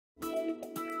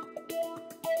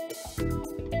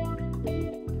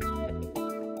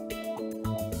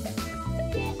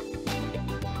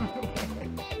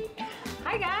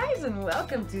guys, and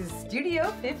welcome to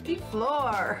Studio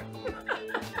 54.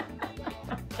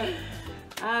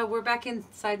 We're back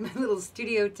inside my little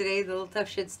studio today, the little Tough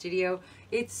Shit studio.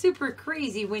 It's super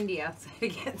crazy windy outside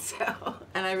again,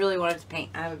 and I really wanted to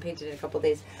paint. I haven't painted in a couple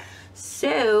days.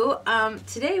 So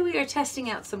today we are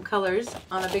testing out some colors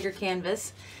on a bigger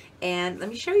canvas, and let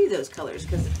me show you those colors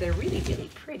because they're really, really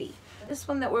pretty. This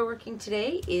one that we're working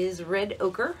today is Red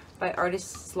Ochre by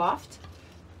Loft.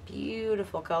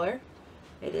 Beautiful color.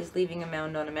 It is leaving a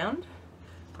mound on a mound.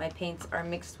 My paints are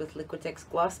mixed with Liquitex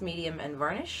Gloss, medium, and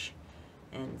Varnish,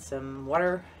 and some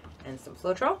water and some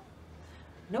Floetrol.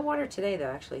 No water today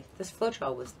though, actually. This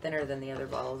Floetrol was thinner than the other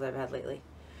bottles I've had lately.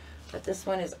 But this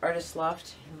one is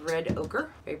Loft Red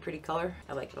Ochre. Very pretty color.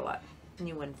 I like it a lot.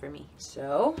 New one for me.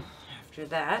 So after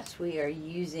that, we are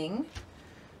using,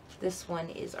 this one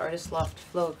is Loft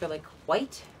Flow Acrylic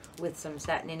White with some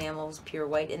Satin Enamels Pure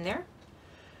White in there.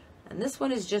 And this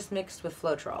one is just mixed with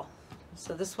Floetrol.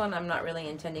 So this one I'm not really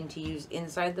intending to use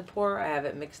inside the pour. I have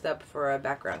it mixed up for a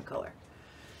background color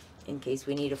in case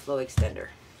we need a flow extender.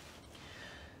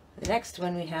 The next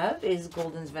one we have is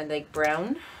Golden's Dyke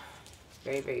Brown.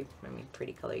 Very, very,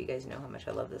 pretty color. You guys know how much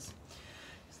I love this.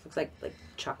 This looks like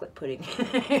chocolate pudding.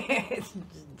 It's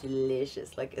just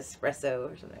delicious, like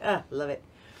espresso or something. Ah, love it.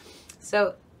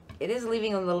 So it is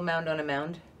leaving a little mound on a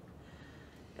mound.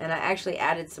 And I actually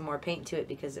added some more paint to it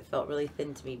because it felt really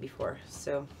thin to me before.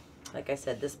 So, like I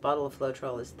said, this bottle of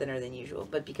Floetrol is thinner than usual.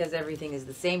 But because everything is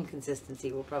the same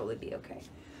consistency, we'll probably be okay.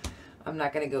 I'm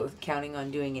not going to go counting on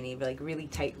doing any really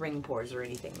tight ring pours or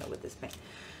anything though with this paint.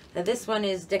 Now this one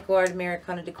is DecoArt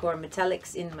Americana Decor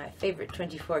Metallics in my favorite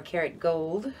 24 karat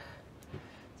gold.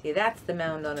 See, that's the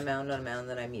mound on a mound on a mound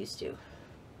that I'm used to.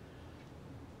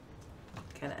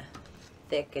 Kind of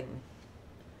thick and,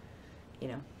 you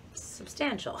know,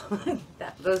 substantial.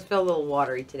 Those feel a little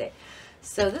watery today.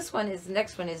 So this one is, the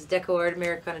next one is DecoArt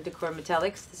Americana Decor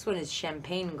Metallics. This one is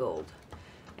champagne gold,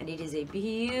 and it is a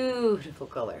beautiful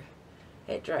color.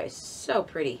 It dries so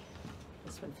pretty.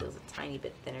 This one feels a tiny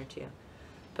bit thinner too,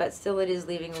 but still it is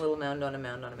leaving a little mound on a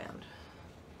mound on a mound.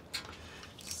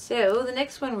 So the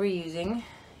next one we're using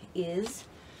is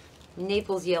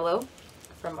Naples Yellow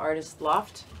from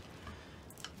Loft.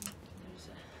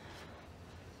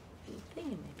 In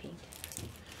my paint.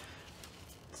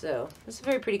 So this is a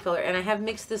very pretty color, and I have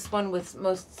mixed this one with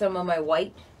some of my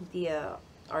white, the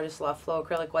Loft Flow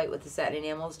Acrylic White with the Satin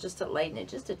Enamels, just to lighten it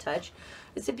just a touch.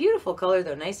 It's a beautiful color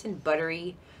though, nice and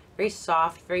buttery, very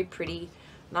soft, very pretty,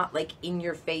 not like in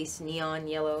your face neon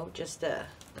yellow, just a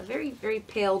very, very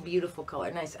pale, beautiful color.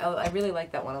 Nice. I really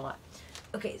like that one a lot.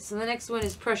 Okay, so the next one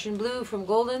is Prussian Blue from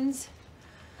Golden's.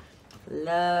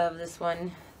 Love this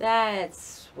one.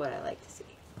 That's what I like to see.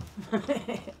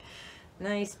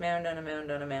 Nice mound on a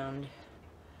mound on a mound.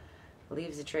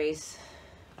 Leaves a trace.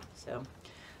 So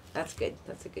that's good.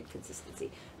 That's a good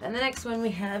consistency. And the next one we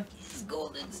have is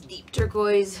Golden's Deep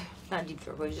Turquoise. Not Deep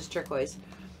Turquoise, just Turquoise.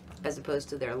 As opposed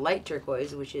to their Light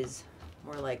Turquoise, which is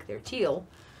more like their Teal,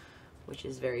 which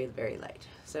is very, very light.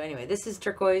 So anyway, this is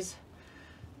Turquoise.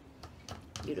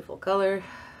 Beautiful color.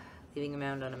 Leaving a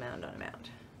mound on a mound on a mound.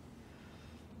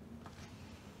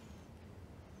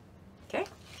 Okay.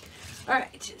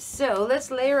 Alright, so let's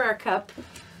layer our cup.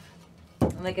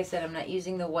 And like I said, I'm not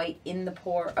using the white in the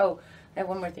pour. Oh, I have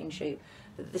one more thing to show you.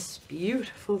 This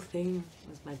beautiful thing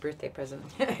was my birthday present.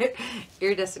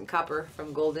 Iridescent copper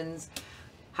from Golden's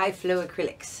High Flow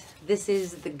Acrylics. This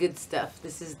is the good stuff.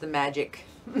 This is the magic.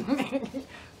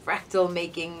 Fractal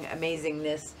making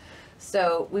amazingness.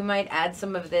 So we might add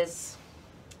some of this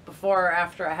before or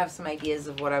after. I have some ideas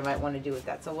of what I might want to do with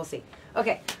that. So we'll see.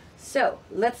 Okay. So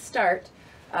let's start.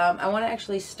 I want to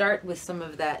actually start with some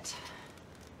of that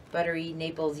buttery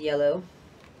Naples Yellow.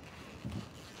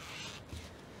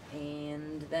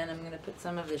 And then I'm going to put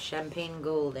some of the champagne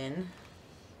gold in.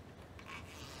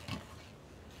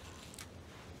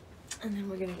 And then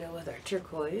we're going to go with our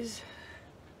turquoise.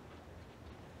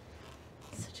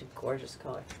 Such a gorgeous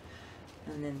color.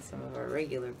 And then some of our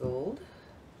regular gold.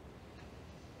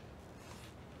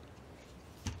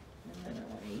 And then I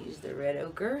want to use the red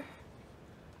ochre.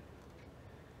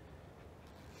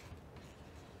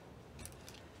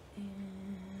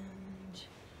 And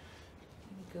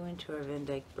go into our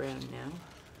Dyke Brown now.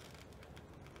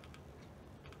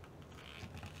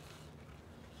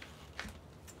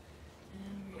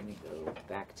 And we're going to go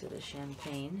back to the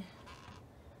champagne.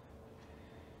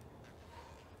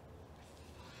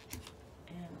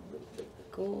 And a little bit of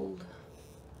the gold.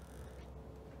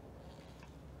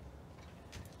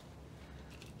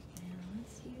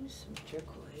 Some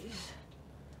turquoise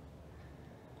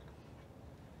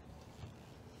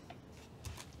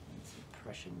and some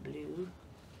Prussian blue.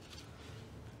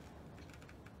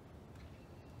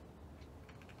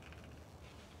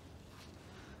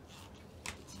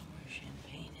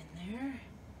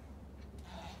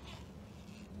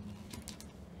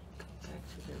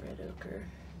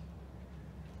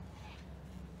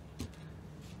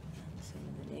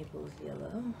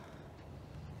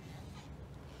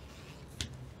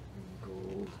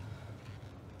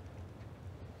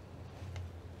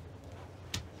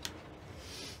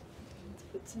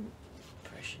 some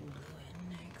Prussian Blue in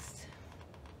next.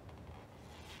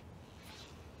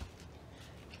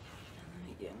 And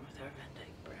then again with our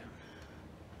Dyke Brown.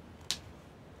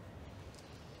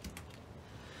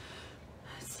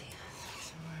 Let's see,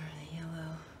 some more of the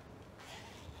yellow.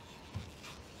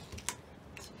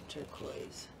 Some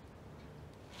turquoise.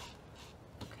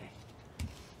 Okay.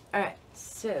 Alright,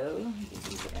 so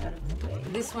these are out of the way.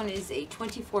 This one is a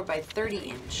 24 by 30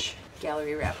 inch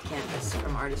gallery wrap canvas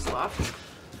from Loft.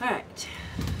 Alright.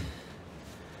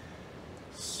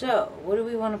 So, what do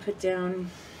we want to put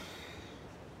down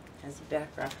as a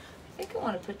background? I think I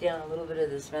want to put down a little bit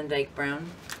of this Dyke Brown.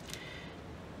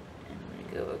 And I'm going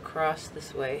to go across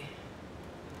this way.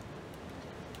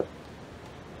 And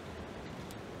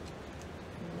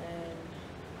then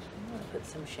I'm going to put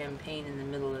some champagne in the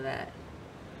middle of that.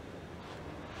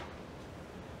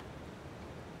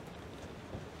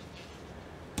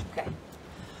 Okay.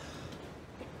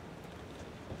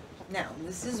 Now,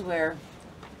 this is where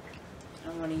I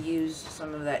want to use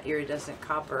some of that iridescent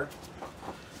copper,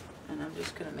 and I'm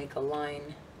just going to make a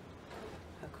line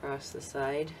across the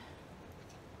side,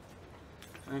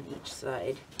 on each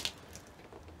side.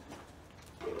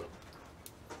 Okay.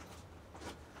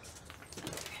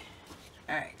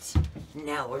 Alright,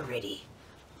 now we're ready.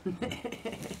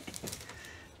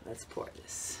 Let's pour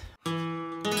this.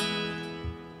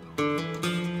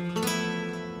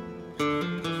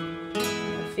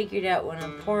 Figured out when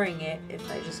I'm pouring it, if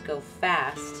I just go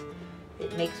fast,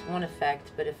 it makes one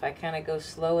effect, but if I kind of go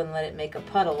slow and let it make a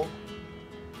puddle,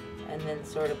 and then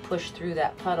sort of push through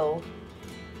that puddle,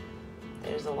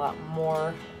 there's a lot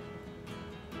more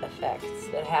effects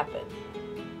that happen.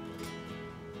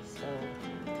 So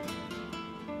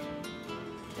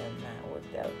then that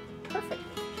worked out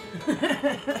perfectly.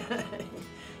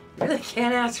 Really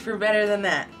can't ask for better than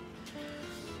that.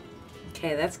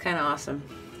 Okay, that's kind of awesome.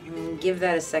 Give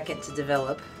that a second to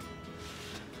develop.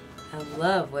 I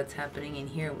love what's happening in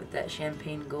here with that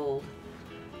champagne gold.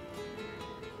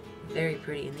 Very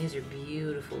pretty, and these are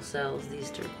beautiful cells, these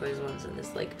turquoise ones, and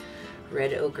this like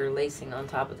red ochre lacing on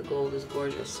top of the gold is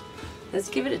gorgeous. Let's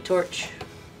give it a torch.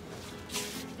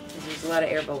 There's a lot of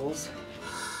air bubbles.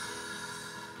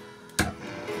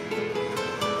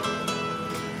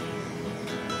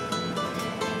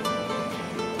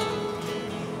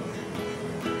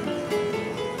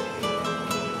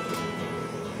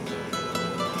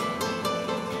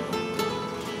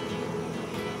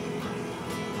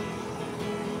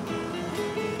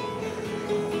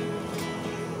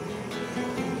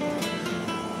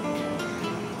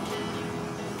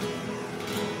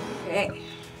 Okay,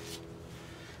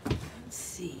 let's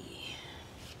see.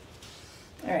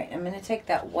 All right, I'm going to take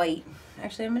that white.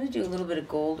 Actually, I'm going to do a little bit of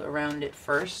gold around it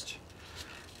first,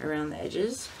 around the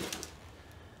edges.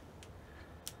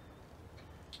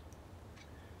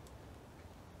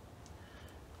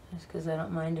 Just because I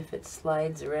don't mind if it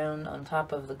slides around on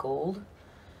top of the gold,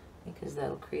 because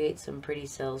that'll create some pretty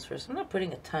cells first. I'm not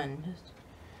putting a ton, just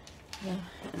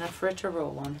enough for it to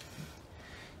roll on.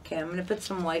 Okay, I'm going to put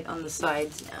some white on the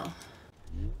sides now,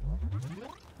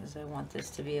 because I want this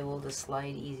to be able to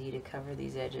slide easy to cover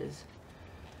these edges.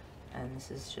 And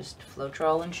this is just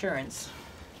Floetrol insurance.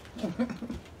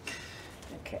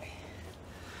 Okay,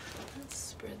 let's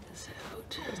spread this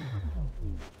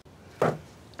out.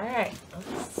 Alright,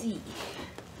 let's see.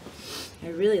 I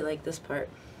really like this part.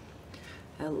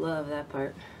 I love that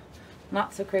part.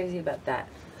 Not so crazy about that.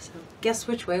 So guess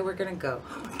which way we're going to go.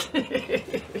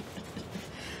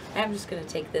 I'm just going to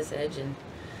take this edge and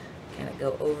kind of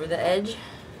go over the edge.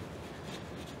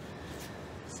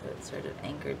 So it's sort of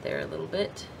anchored there a little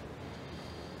bit.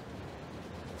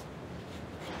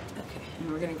 Okay,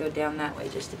 and we're going to go down that way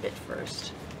just a bit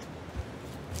first.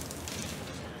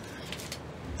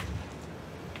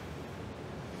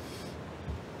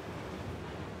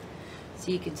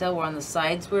 So you can tell we're on the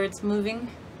sides where it's moving.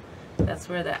 That's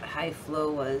where that high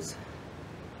flow was.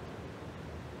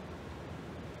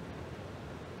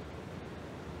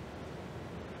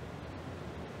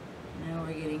 Now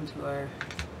we're getting to our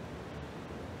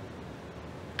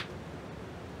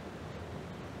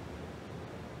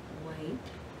white.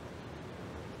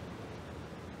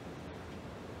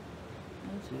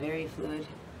 It's very fluid.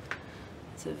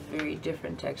 It's a very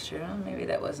different texture. Well, maybe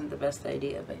that wasn't the best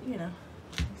idea, but you know,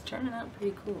 it's turning out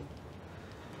pretty cool.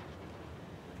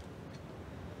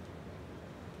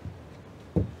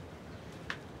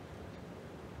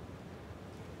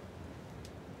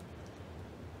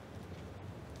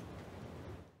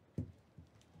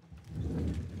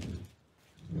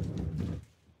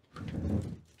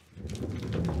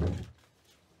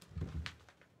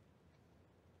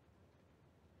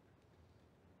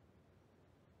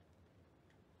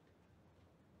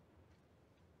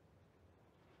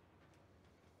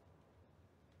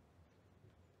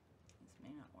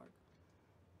 work.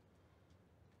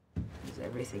 There's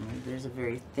everything. There's a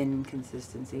very thin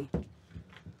consistency.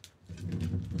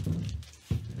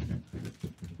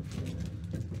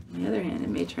 On the other hand, it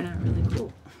may turn out really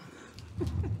cool.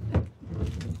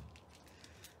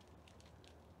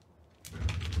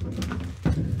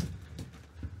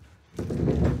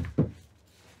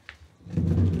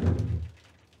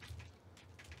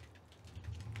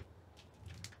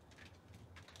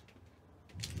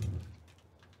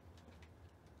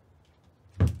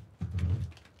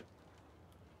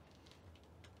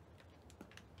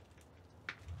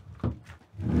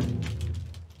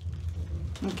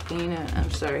 Okay, I'm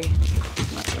sorry,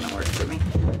 it's not gonna work for me.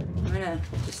 I'm gonna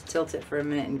just tilt it for a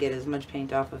minute and get as much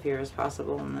paint off of here as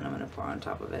possible, and then I'm gonna pour on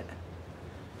top of it.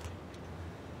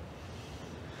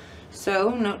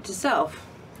 So, note to self,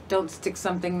 don't stick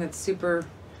something that's super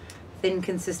thin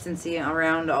consistency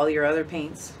around all your other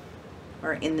paints,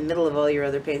 or in the middle of all your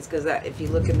other paints, because that, if you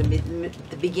look in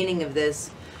the beginning of this,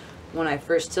 when I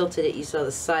first tilted it, you saw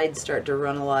the sides start to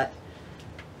run a lot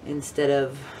instead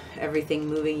of everything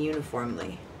moving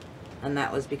uniformly, and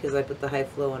that was because I put the high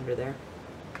flow under there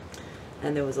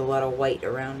and there was a lot of white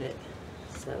around it.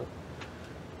 So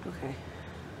okay,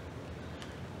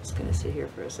 just gonna sit here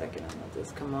for a second and let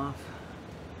this come off,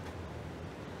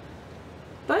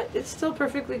 but it's still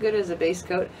perfectly good as a base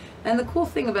coat. And the cool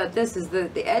thing about this is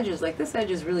that the edges, like this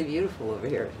edge is really beautiful over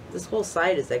here. This whole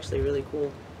side is actually really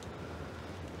cool.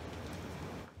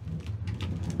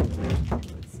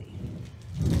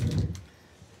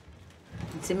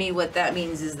 To me, what that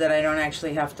means is that I don't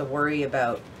actually have to worry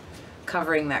about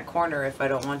covering that corner if I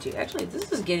don't want to. Actually,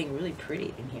 this is getting really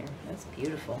pretty in here. That's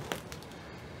beautiful.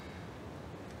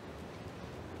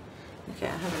 Okay,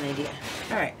 I have an idea.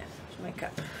 All right, here's my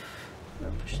cup. I'm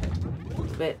gonna push it a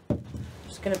little bit. I'm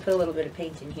just gonna put a little bit of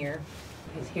paint in here.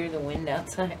 You guys hear the wind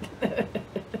outside?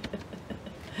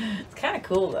 It's kind of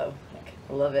cool though.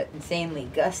 I love it. Insanely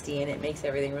gusty, and it makes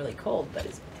everything really cold, but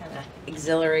it's kind of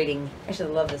exhilarating. I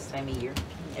actually love this time of year.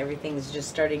 Everything's just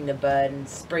starting to bud, and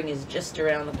spring is just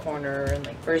around the corner, and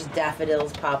like first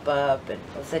daffodils pop up, and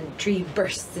all of a sudden tree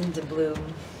bursts into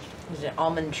bloom. There's an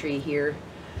almond tree here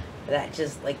that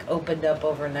just like opened up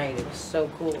overnight. It was so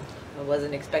cool. I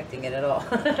wasn't expecting it at all.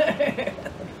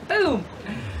 Boom!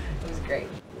 It was great.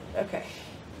 Okay.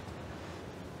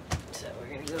 So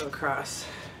we're gonna go across.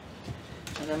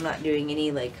 And I'm not doing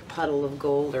any like puddle of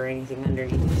gold or anything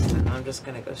underneath this time. I'm just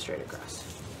gonna go straight across.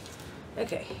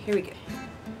 Okay, here we go.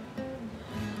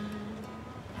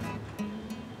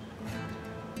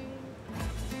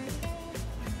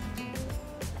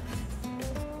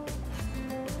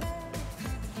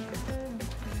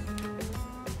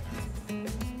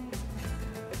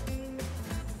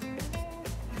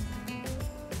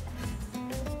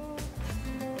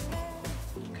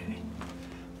 Okay,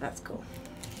 that's cool.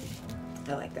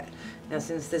 I like that. Now,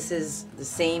 since this is the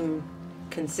same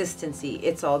consistency,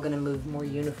 it's all going to move more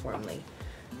uniformly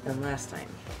than last time.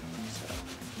 So,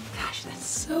 gosh, that's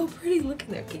so pretty. Look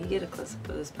in there. Can you get a close-up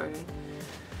of this part?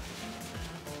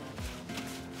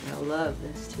 I love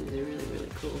this too. They're really, really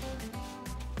cool.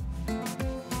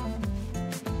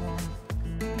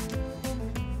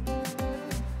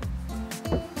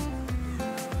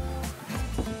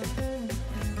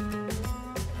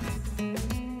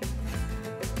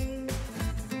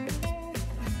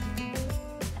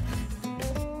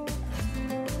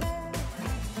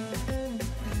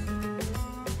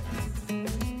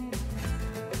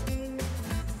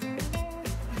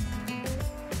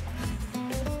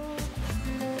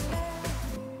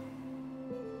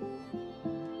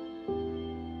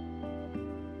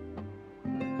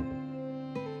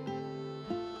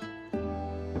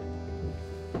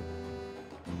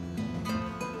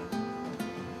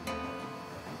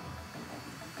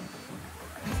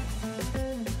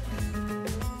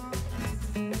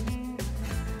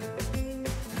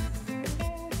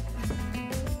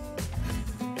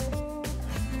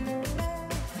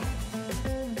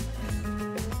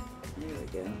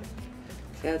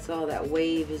 That's all, that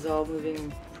wave is all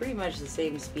moving pretty much the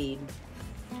same speed.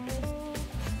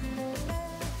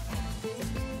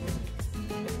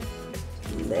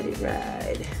 Let it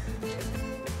ride.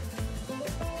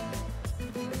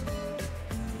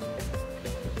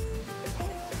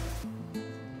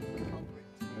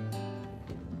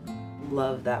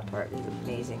 Love that part, it's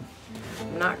amazing.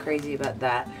 I'm not crazy about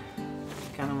that.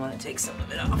 I kind of want to take some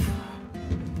of it off.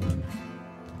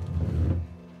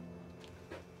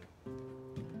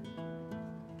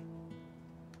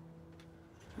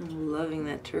 I'm loving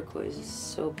that turquoise, it's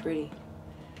so pretty.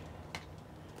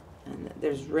 And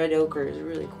there's red ochre, is a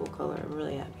really cool color. I'm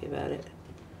really happy about it.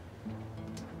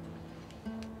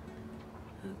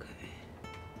 Okay.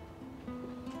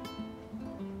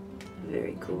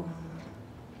 Very cool.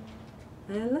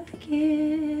 I like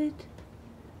it.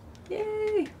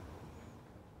 Yay!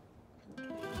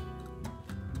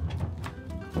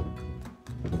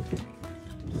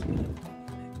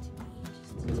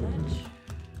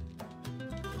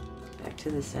 Back to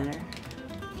the center.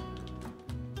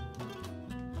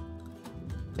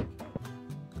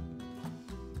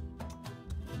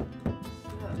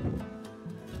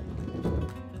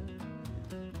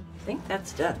 I think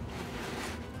that's done.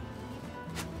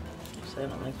 So I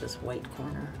don't like this white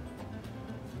corner.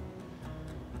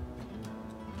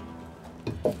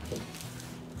 That's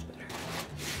better.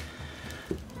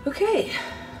 Okay,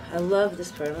 I love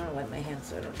this part. I'm gonna wipe my hands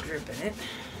so I don't drip in it.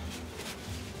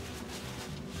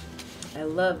 I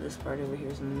love this part over here.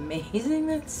 It's amazing.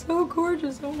 That's so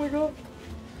gorgeous. Oh my god.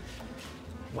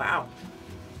 Wow.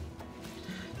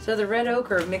 So the red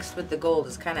ochre mixed with the gold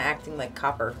is kind of acting like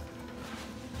copper,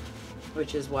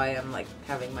 which is why I'm like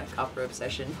having my copper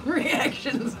obsession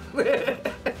reactions.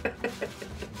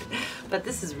 But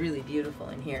this is really beautiful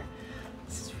in here.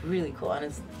 This is really cool, and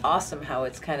it's awesome how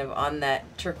it's kind of on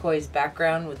that turquoise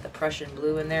background with the Prussian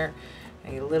blue in there.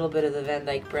 I get a little bit of the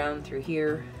Dyke Brown through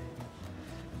here.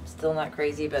 Still not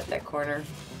crazy about that corner.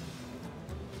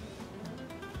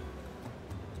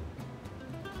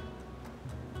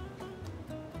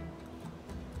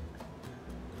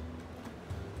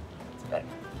 It's better.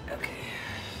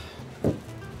 Okay.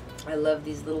 I love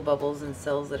these little bubbles and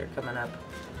cells that are coming up.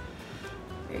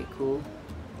 Very cool.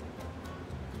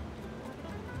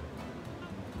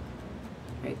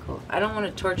 Very cool. I don't want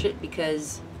to torch it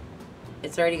because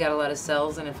it's already got a lot of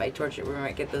cells, and if I torch it we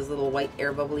might get those little white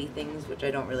air bubbly things, which I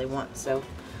don't really want, so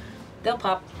they'll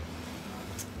pop.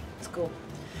 It's cool.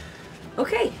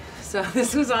 Okay, so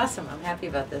this was awesome. I'm happy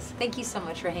about this. Thank you so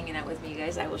much for hanging out with me, you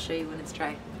guys. I will show you when it's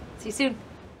dry. See you soon.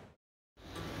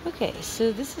 Okay,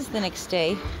 so this is the next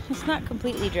day. It's not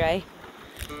completely dry,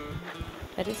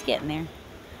 but it's getting there.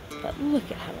 But look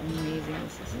at how amazing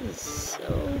this is. This is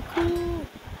so cool.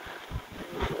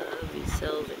 I love these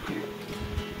cells in here.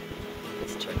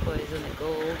 This turquoise and the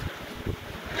gold,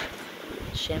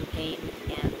 champagne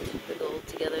and the gold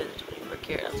together, the 24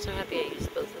 karat. I'm so happy I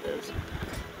used both of those.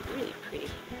 Really pretty.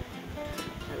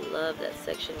 I love that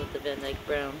section with the Dyke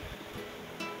Brown.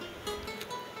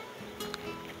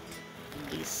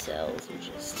 And these cells are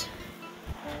just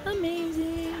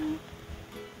amazing.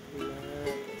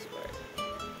 Love this part.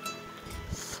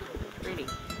 So pretty.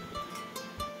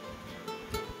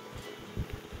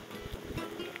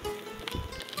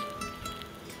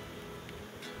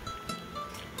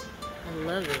 I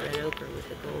love the red ochre with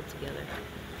the gold together.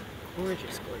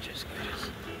 Gorgeous, gorgeous, gorgeous.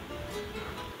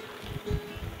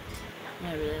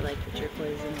 I really like the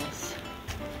turquoise in this.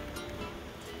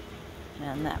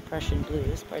 And that Prussian blue.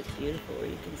 This part's beautiful where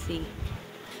you can see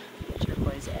the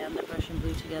turquoise and the Prussian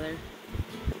blue together.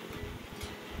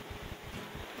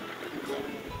 And down over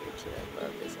here too. I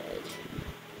love this edge.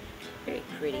 Very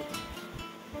pretty.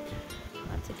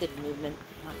 Lots of good movement,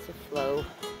 lots of flow.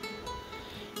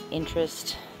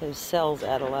 Interest. Those cells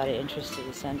add a lot of interest to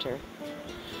the center.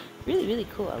 Really, really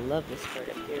cool. I love this part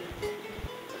up here.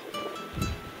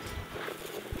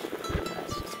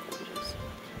 That's just gorgeous.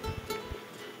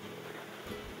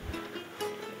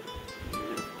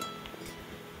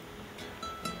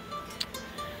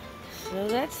 So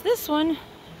that's this one.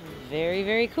 Very,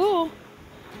 very cool.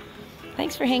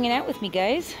 Thanks for hanging out with me,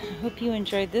 guys. Hope you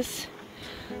enjoyed this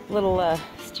little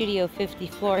Studio 50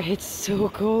 floor. It's so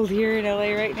cold here in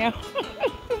LA right now.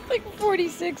 It's like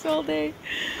 46 all day.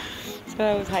 So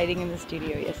I was hiding in the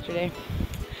studio yesterday.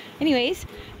 Anyways,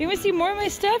 if you want to see more of my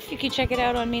stuff, you can check it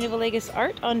out on Mina Villegas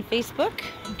Art on Facebook.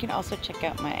 You can also check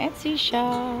out my Etsy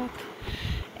shop.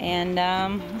 And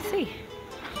let's see.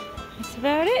 That's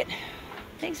about it.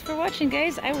 Thanks for watching,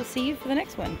 guys. I will see you for the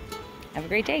next one. Have a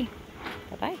great day.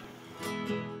 Bye-bye.